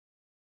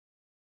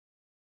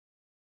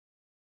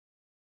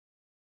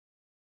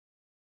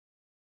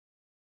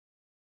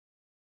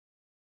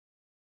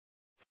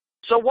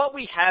So what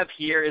we have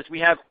here is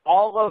we have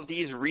all of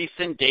these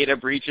recent data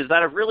breaches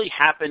that have really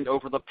happened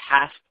over the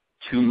past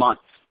 2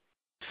 months.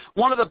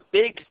 One of the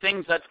big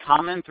things that's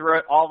common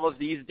throughout all of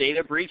these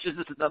data breaches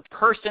is that the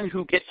person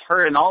who gets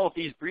hurt in all of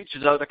these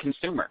breaches are the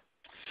consumer.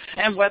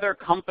 And whether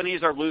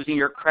companies are losing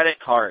your credit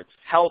cards,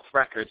 health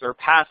records, or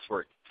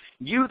passwords,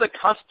 you, the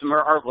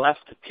customer, are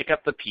left to pick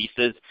up the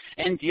pieces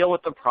and deal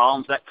with the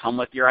problems that come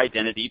with your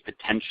identity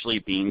potentially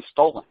being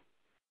stolen.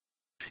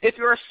 If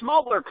you're a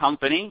smaller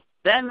company,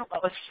 then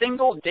a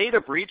single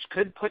data breach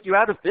could put you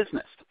out of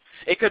business.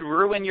 It could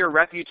ruin your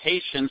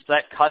reputation so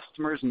that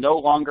customers no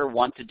longer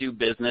want to do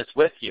business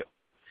with you.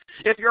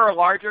 If you're a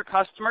larger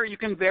customer, you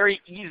can very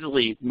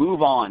easily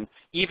move on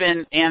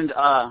and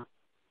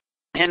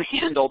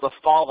handle the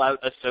fallout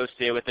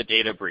associated with the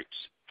data breach.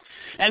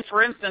 And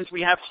for instance,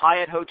 we have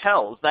Hyatt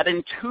Hotels that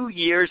in 2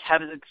 years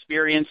have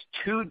experienced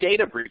 2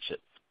 data breaches.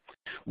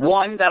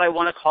 One that I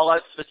want to call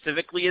out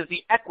specifically is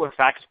the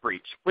Equifax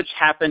breach, which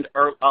happened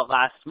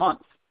last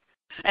month.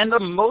 And the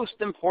most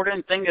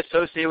important thing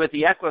associated with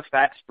the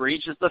Equifax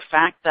breach is the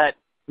fact that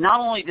not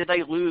only did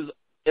they lose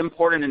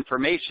important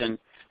information,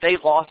 they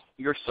lost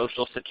your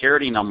Social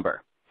Security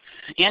number.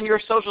 And your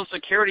Social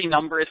Security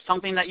number is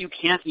something that you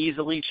can't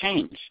easily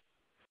change.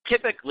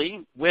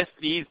 Typically, with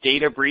these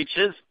data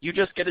breaches, you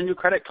just get a new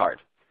credit card,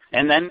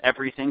 and then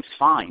everything's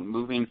fine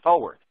moving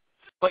forward.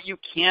 But you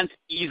can't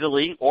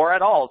easily or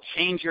at all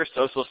change your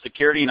Social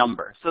Security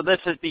number, so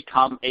this has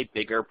become a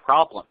bigger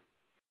problem.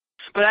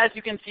 But as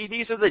you can see,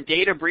 these are the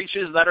data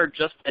breaches that are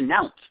just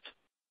announced.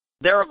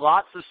 There are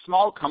lots of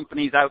small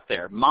companies out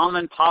there,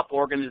 mom-and-pop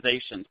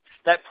organizations,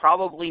 that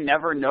probably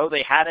never know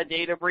they had a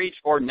data breach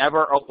or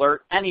never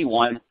alert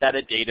anyone that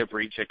a data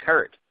breach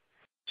occurred.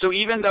 So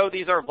even though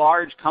these are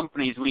large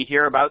companies, we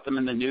hear about them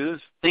in the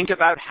news, think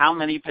about how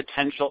many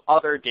potential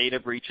other data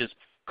breaches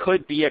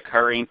could be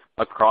occurring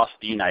across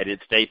the United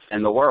States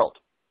and the world.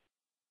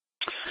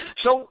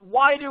 So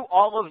why do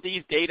all of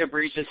these data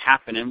breaches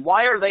happen, and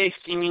why are they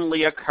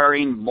seemingly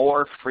occurring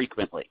more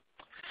frequently?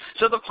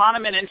 So the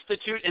Ponemon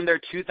Institute, in their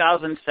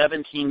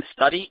 2017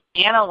 study,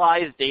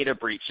 analyzed data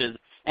breaches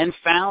and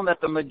found that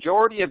the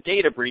majority of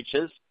data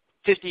breaches,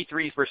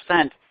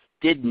 53%,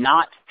 did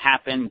not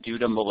happen due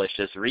to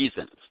malicious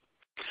reasons.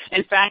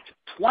 In fact,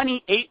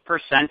 28%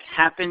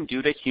 happened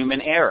due to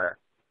human error,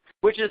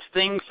 which is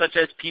things such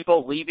as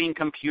people leaving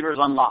computers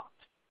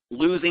unlocked,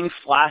 losing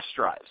flash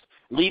drives,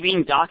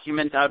 leaving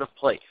documents out of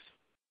place.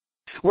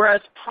 Whereas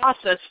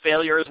process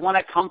failure is when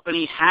a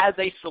company has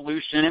a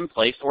solution in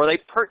place or they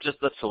purchase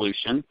the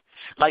solution,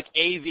 like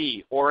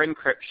AV or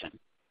encryption.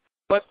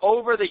 But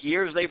over the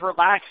years, they've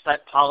relaxed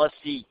that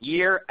policy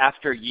year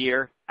after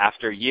year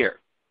after year.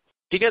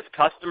 Because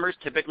customers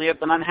typically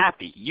have been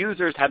unhappy.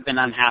 Users have been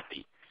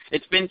unhappy.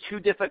 It's been too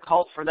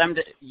difficult for them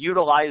to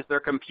utilize their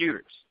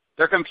computers.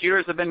 Their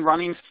computers have been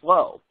running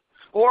slow.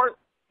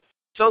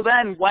 So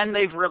then when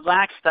they've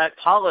relaxed that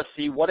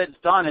policy, what it's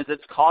done is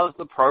it's caused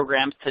the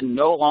programs to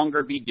no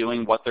longer be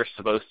doing what they're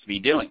supposed to be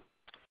doing.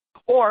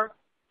 Or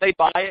they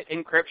buy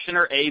encryption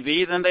or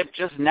AV, then they've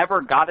just never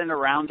gotten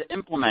around to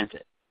implement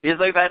it because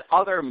they've had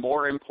other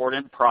more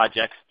important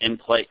projects in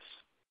place.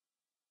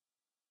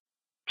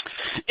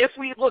 If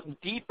we look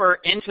deeper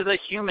into the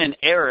human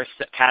error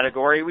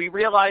category, we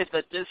realize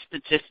that this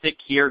statistic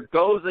here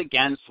goes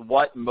against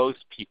what most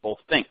people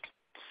think.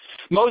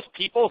 Most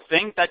people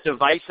think that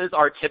devices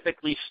are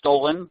typically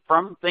stolen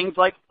from things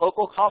like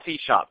local coffee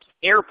shops,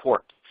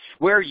 airports,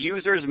 where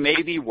users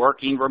may be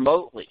working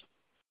remotely.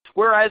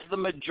 Whereas the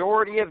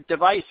majority of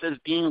devices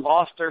being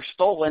lost or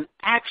stolen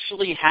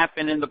actually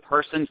happen in the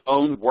person's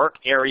own work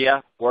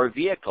area or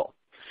vehicle.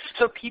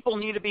 So people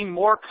need to be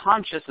more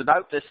conscious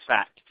about this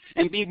fact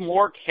and be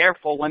more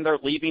careful when they're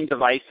leaving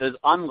devices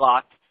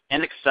unlocked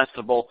and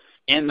accessible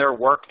in their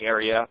work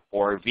area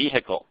or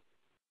vehicle.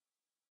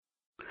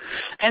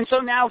 And so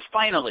now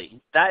finally,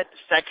 that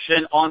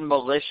section on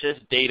malicious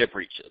data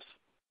breaches.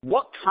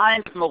 What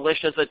kind of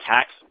malicious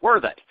attacks were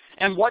they?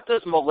 And what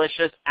does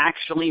malicious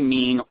actually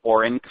mean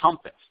or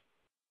encompass?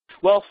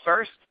 Well,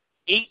 first,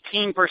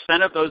 18%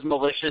 of those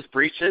malicious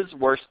breaches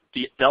were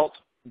dealt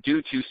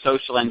due to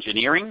social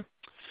engineering,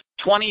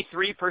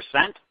 23%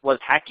 was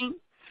hacking,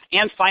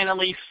 and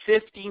finally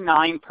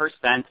 59%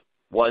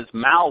 was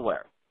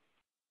malware.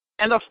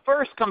 And the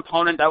first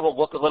component that we'll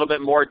look a little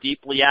bit more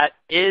deeply at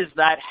is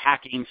that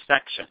hacking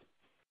section.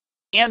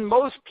 And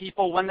most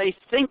people, when they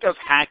think of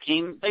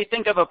hacking, they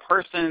think of a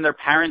person in their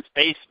parents'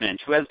 basement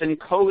who has been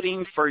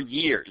coding for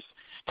years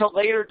to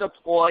later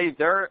deploy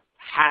their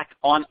hack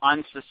on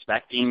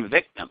unsuspecting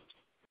victims.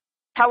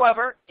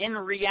 However, in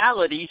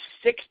reality,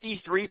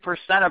 63%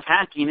 of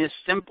hacking is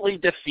simply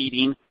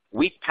defeating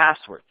weak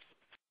passwords,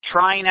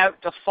 trying out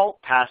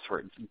default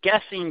passwords,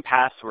 guessing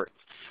passwords,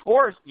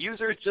 or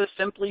users just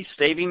simply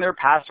saving their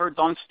passwords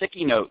on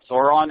sticky notes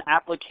or on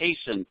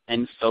applications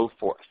and so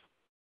forth.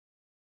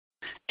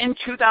 In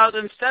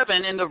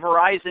 2007, in the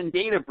Verizon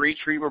data breach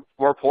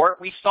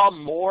report, we saw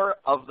more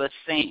of the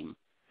same.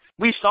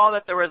 We saw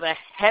that there was a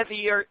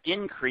heavier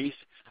increase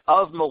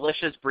of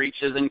malicious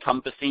breaches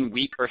encompassing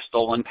weak or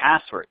stolen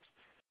passwords.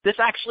 this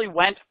actually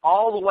went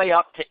all the way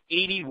up to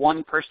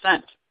 81%,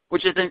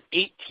 which is an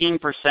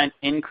 18%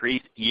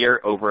 increase year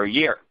over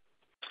year.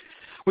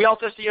 We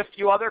also see a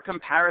few other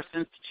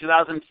comparisons to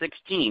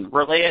 2016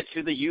 related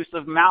to the use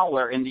of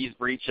malware in these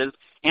breaches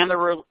and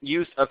the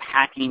use of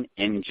hacking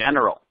in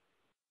general.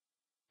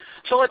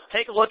 So let's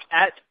take a look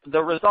at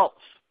the results.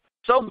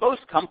 So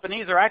most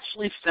companies are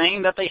actually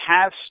saying that they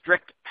have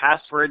strict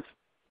password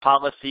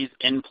policies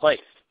in place.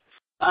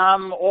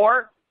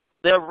 Or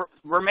the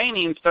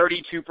remaining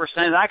 32%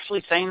 is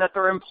actually saying that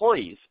their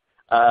employees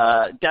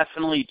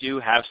definitely do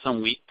have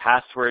some weak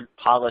password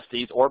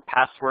policies or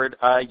password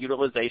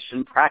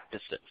utilization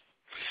practices.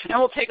 And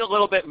we'll take a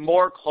little bit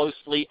more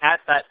closely at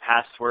that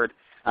password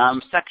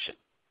section.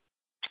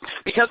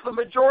 Because the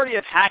majority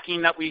of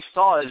hacking that we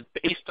saw is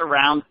based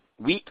around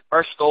weak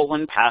or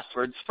stolen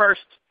passwords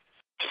first.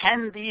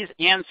 Can these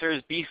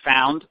answers be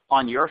found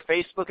on your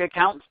Facebook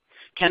account?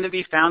 Can they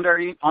be found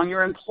on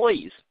your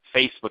employee's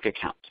Facebook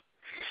account?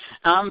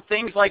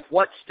 Things like,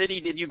 what city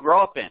did you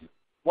grow up in?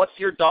 What's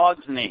your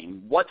dog's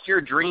name? What's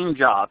your dream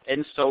job?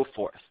 And so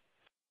forth.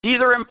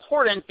 These are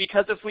important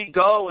because if we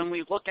go and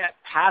we look at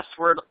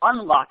password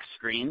unlock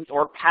screens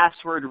or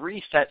password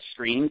reset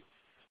screens,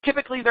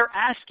 typically they're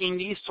asking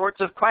these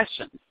sorts of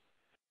questions.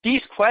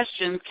 These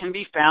questions can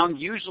be found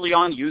usually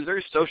on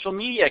users' social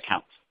media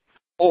accounts,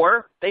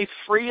 or they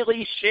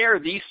freely share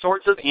these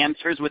sorts of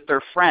answers with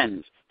their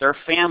friends, their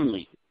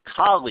family,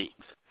 colleagues.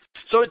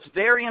 So it's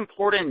very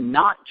important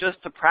not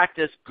just to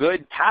practice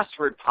good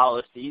password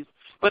policies,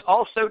 but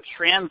also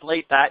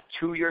translate that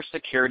to your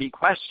security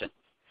questions.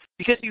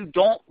 Because you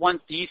don't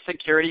want these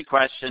security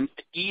questions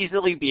to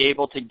easily be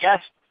able to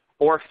guess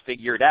or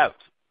figure it out,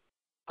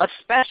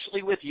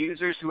 especially with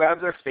users who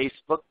have their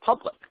Facebook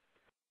public.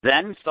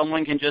 Then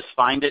someone can just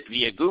find it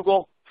via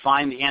Google,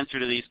 find the answer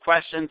to these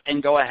questions,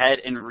 and go ahead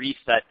and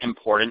reset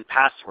important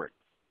passwords.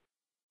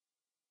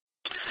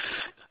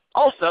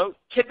 Also,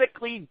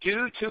 typically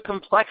due to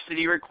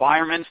complexity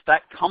requirements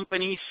that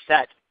companies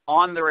set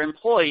on their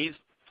employees,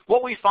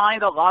 what we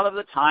find a lot of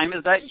the time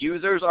is that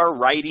users are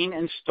writing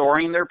and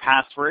storing their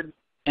password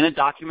in a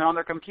document on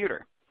their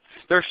computer.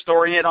 They're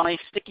storing it on a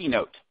sticky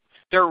note.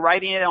 They're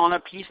writing it on a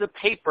piece of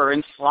paper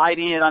and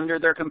sliding it under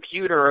their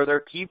computer or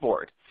their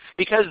keyboard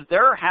because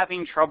they're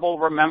having trouble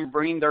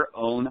remembering their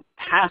own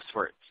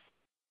passwords.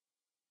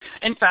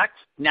 In fact,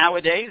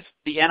 nowadays,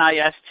 the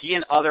NIST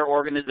and other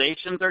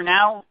organizations are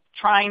now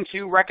trying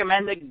to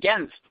recommend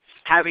against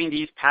having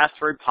these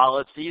password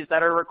policies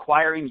that are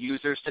requiring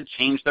users to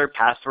change their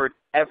password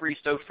every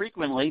so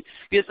frequently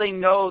because they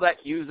know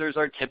that users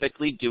are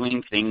typically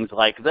doing things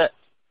like this.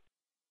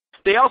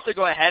 They also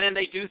go ahead and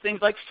they do things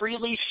like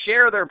freely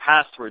share their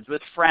passwords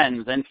with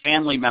friends and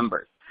family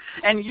members.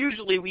 And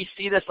usually we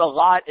see this a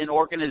lot in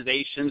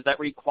organizations that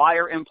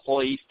require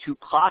employees to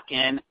clock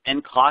in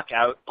and clock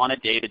out on a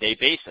day-to-day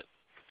basis.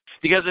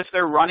 Because if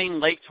they're running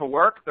late to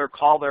work, they'll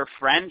call their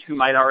friend who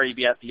might already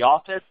be at the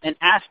office and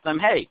ask them,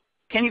 hey,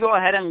 can you go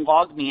ahead and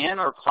log me in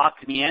or clock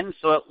me in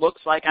so it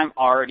looks like I'm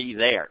already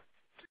there?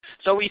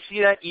 So we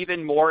see that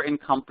even more in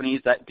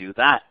companies that do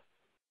that.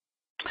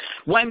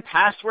 When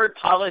password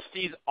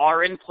policies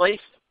are in place,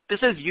 this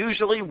is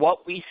usually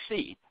what we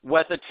see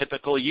with a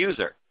typical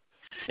user.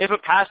 If a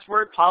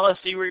password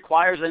policy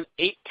requires an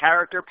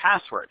 8-character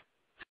password,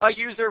 a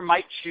user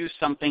might choose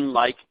something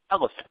like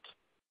elephant.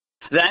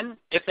 Then,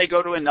 if they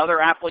go to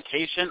another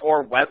application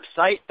or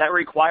website that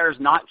requires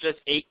not just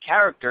 8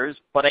 characters,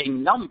 but a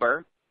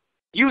number,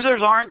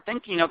 users aren't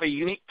thinking of a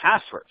unique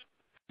password.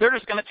 They're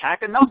just going to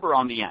tack a number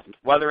on the end,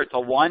 whether it's a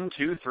 1,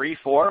 2, 3,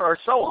 4, or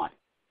so on.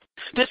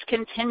 This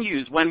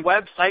continues when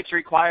websites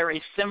require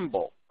a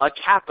symbol, a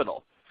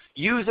capital.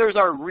 Users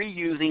are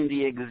reusing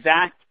the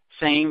exact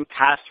same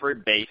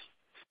password base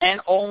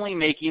and only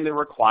making the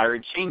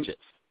required changes.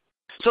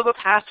 So the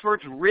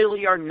passwords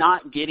really are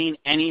not getting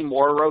any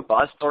more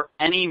robust or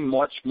any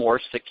much more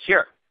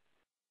secure.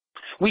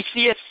 We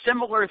see a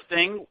similar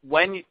thing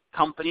when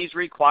companies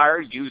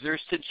require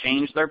users to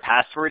change their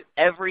password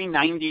every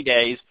 90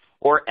 days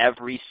or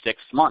every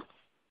 6 months.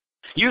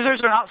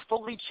 Users are not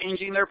fully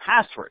changing their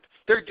password.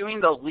 They're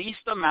doing the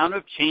least amount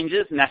of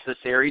changes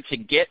necessary to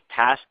get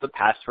past the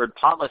password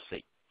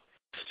policy.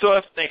 So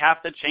if they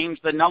have to change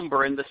the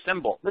number and the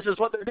symbol, this is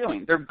what they're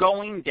doing. They're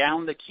going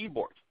down the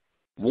keyboard.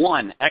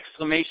 1,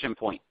 exclamation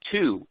point,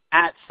 2,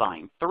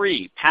 @sign,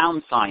 3,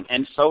 £,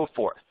 and so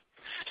forth.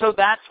 So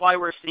that's why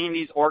we're seeing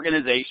these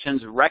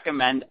organizations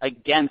recommend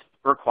against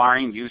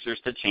requiring users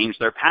to change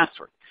their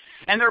password.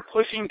 And they're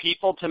pushing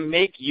people to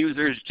make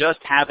users just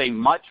have a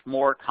much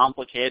more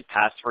complicated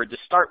password to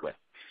start with.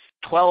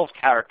 12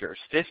 characters,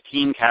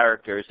 15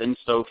 characters, and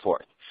so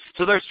forth.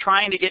 So they're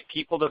trying to get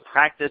people to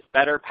practice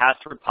better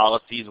password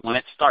policies when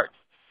it starts.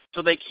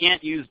 So they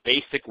can't use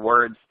basic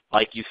words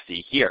like you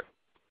see here.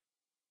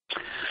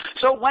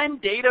 So when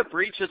data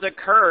breaches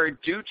occur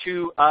due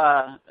to,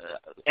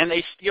 and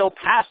they steal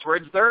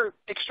passwords, they're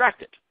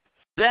extracted.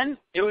 Then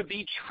it would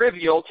be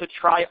trivial to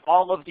try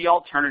all of the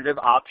alternative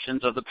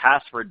options of the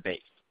password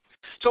base.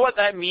 So what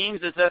that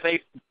means is if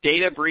a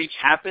data breach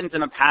happens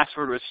and a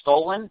password was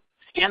stolen,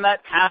 and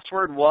that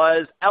password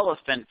was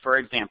elephant, for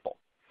example.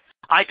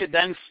 I could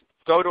then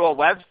go to a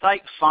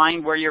website,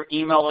 find where your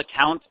email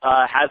account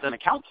has an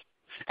account,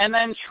 and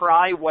then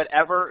try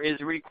whatever is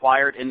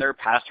required in their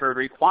password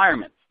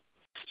requirements.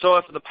 So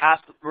if the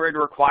password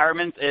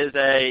requirement is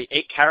 8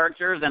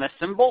 characters and a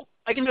symbol,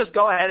 I can just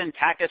go ahead and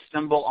tack a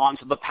symbol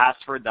onto the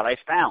password that I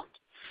found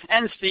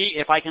and see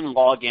if I can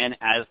log in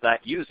as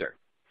that user.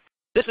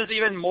 This is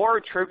even more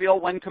trivial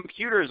when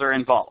computers are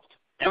involved.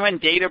 And when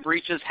data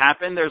breaches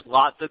happen, there's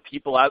lots of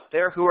people out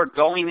there who are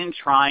going and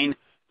trying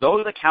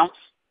those accounts,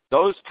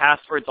 those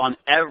passwords on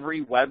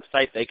every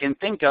website they can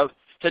think of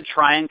to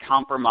try and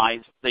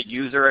compromise the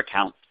user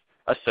accounts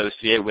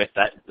associated with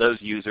those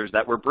users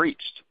that were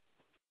breached.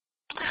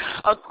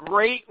 A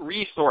great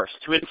resource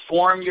to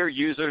inform your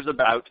users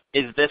about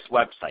is this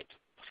website,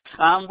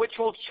 which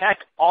will check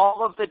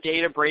all of the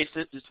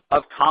databases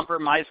of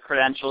compromised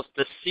credentials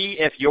to see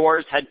if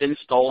yours had been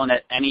stolen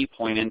at any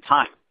point in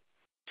time.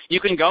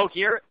 You can go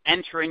here,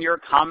 enter in your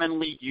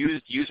commonly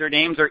used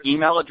usernames or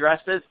email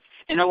addresses,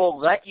 and it will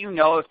let you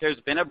know if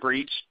there's been a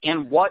breach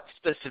and what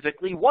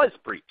specifically was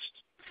breached.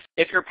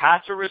 If your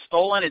password was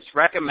stolen, it's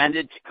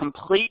recommended to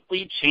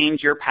completely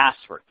change your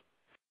password.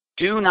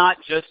 Do not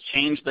just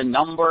change the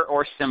number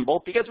or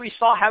symbol, because we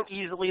saw how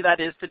easily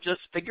that is to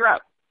just figure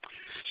out.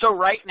 So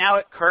right now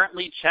it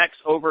currently checks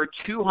over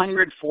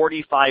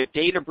 245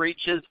 data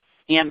breaches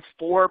and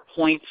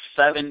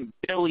 4.7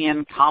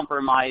 billion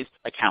compromised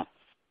accounts.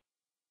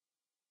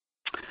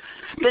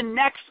 The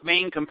next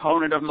main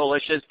component of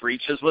malicious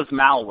breaches was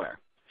malware.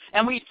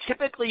 And we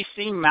typically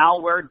see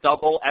malware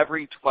double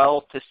every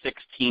 12 to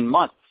 16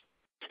 months.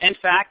 In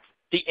fact,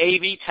 the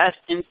AV Test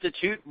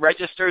Institute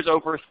registers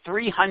over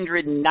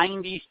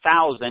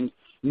 390,000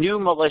 new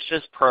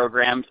malicious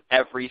programs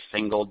every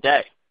single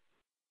day.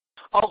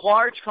 A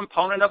large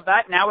component of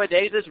that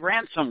nowadays is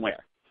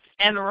ransomware.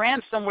 And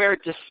ransomware,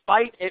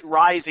 despite it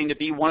rising to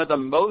be one of the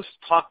most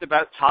talked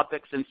about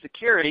topics in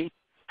security,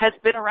 has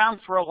been around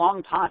for a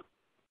long time.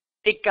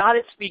 It got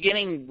its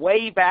beginning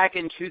way back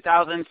in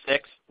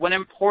 2006 when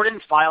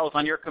important files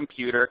on your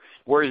computer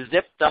were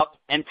zipped up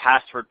and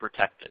password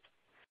protected.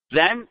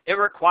 Then it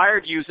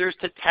required users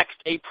to text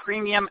a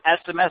premium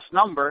SMS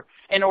number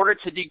in order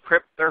to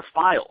decrypt their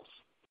files.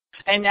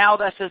 And now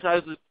this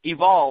has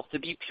evolved to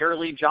be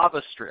purely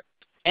JavaScript,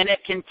 and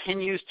it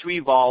continues to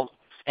evolve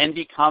and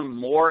become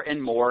more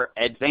and more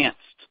advanced.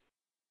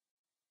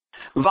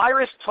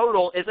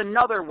 VirusTotal is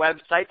another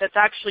website that's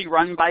actually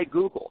run by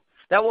Google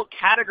that will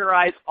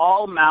categorize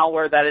all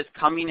malware that is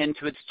coming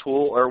into its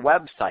tool or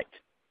website.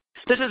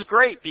 This is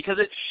great because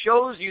it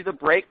shows you the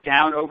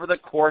breakdown over the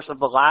course of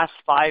the last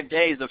 5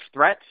 days of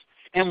threats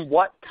and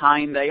what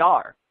kind they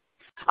are.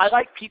 I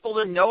like people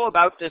to know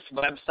about this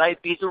website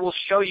because it will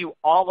show you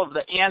all of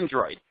the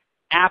Android,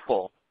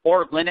 Apple,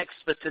 or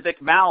Linux-specific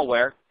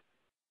malware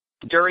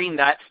during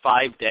that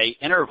 5-day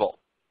interval.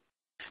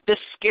 The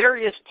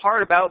scariest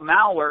part about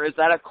malware is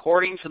that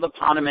according to the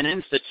Ponemon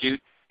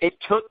Institute, it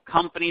took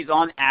companies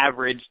on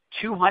average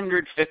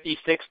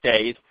 256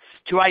 days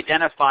to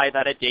identify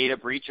that a data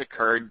breach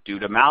occurred due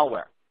to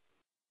malware.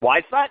 Why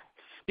is that?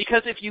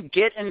 Because if you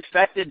get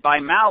infected by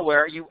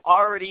malware, your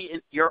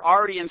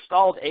already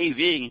installed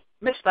AV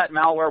missed that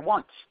malware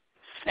once.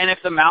 And if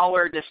the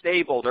malware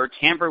disabled or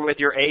tampered with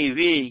your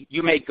AV,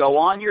 you may go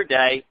on your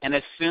day and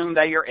assume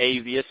that your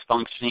AV is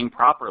functioning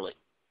properly.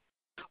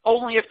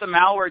 Only if the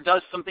malware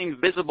does something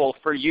visible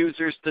for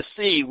users to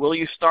see will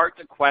you start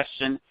to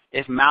question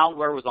if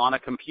malware was on a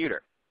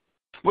computer,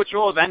 which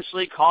will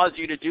eventually cause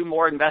you to do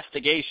more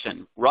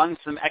investigation, run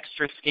some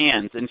extra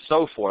scans, and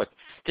so forth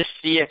to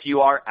see if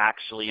you are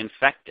actually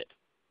infected.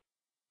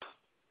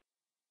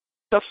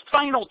 The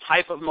final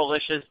type of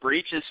malicious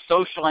breach is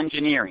social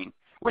engineering,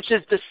 which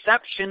is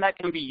deception that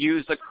can be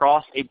used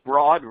across a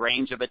broad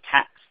range of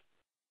attacks,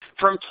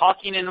 from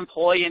talking an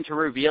employee into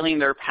revealing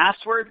their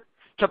password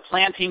to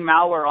planting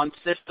malware on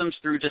systems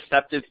through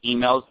deceptive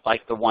emails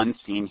like the one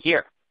seen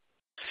here.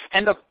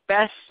 And the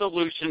best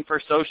solution for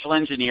social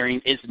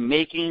engineering is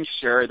making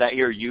sure that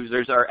your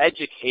users are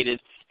educated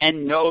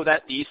and know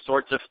that these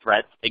sorts of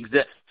threats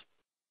exist.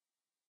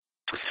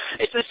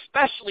 It's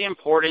especially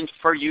important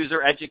for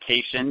user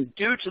education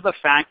due to the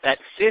fact that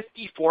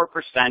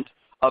 54%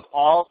 of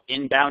all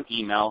inbound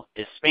email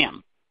is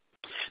spam.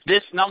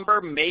 This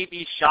number may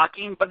be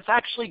shocking, but it's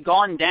actually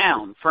gone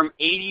down from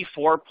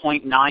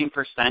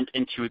 84.9%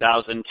 in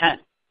 2010.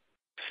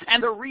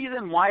 And the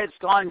reason why it's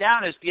gone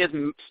down is because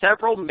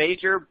several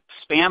major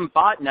spam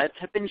botnets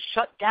have been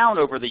shut down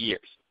over the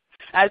years,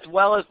 as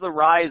well as the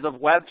rise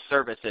of web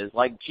services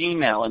like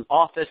Gmail and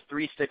Office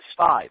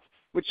 365,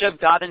 which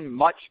have gotten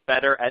much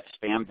better at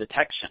spam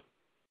detection.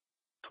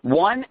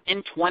 1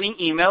 in 20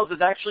 emails is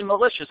actually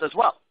malicious as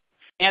well.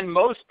 And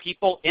most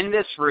people in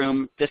this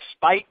room,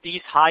 despite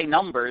these high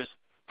numbers,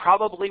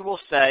 probably will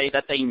say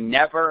that they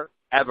never,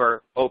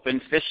 ever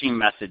open phishing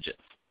messages.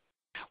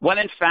 When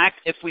in fact,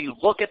 if we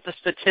look at the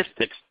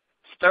statistics,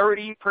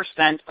 30%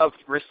 of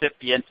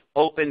recipients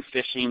open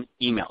phishing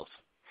emails,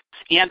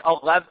 and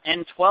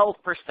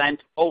 12%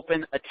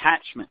 open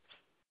attachments.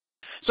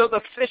 So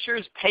the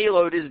phisher's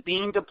payload is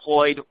being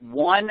deployed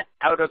 1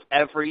 out of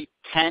every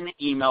 10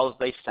 emails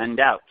they send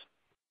out.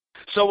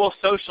 So will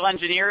social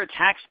engineer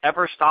attacks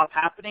ever stop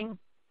happening?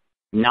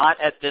 Not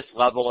at this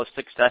level of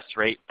success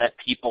rate that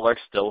people are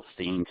still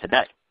seeing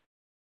today.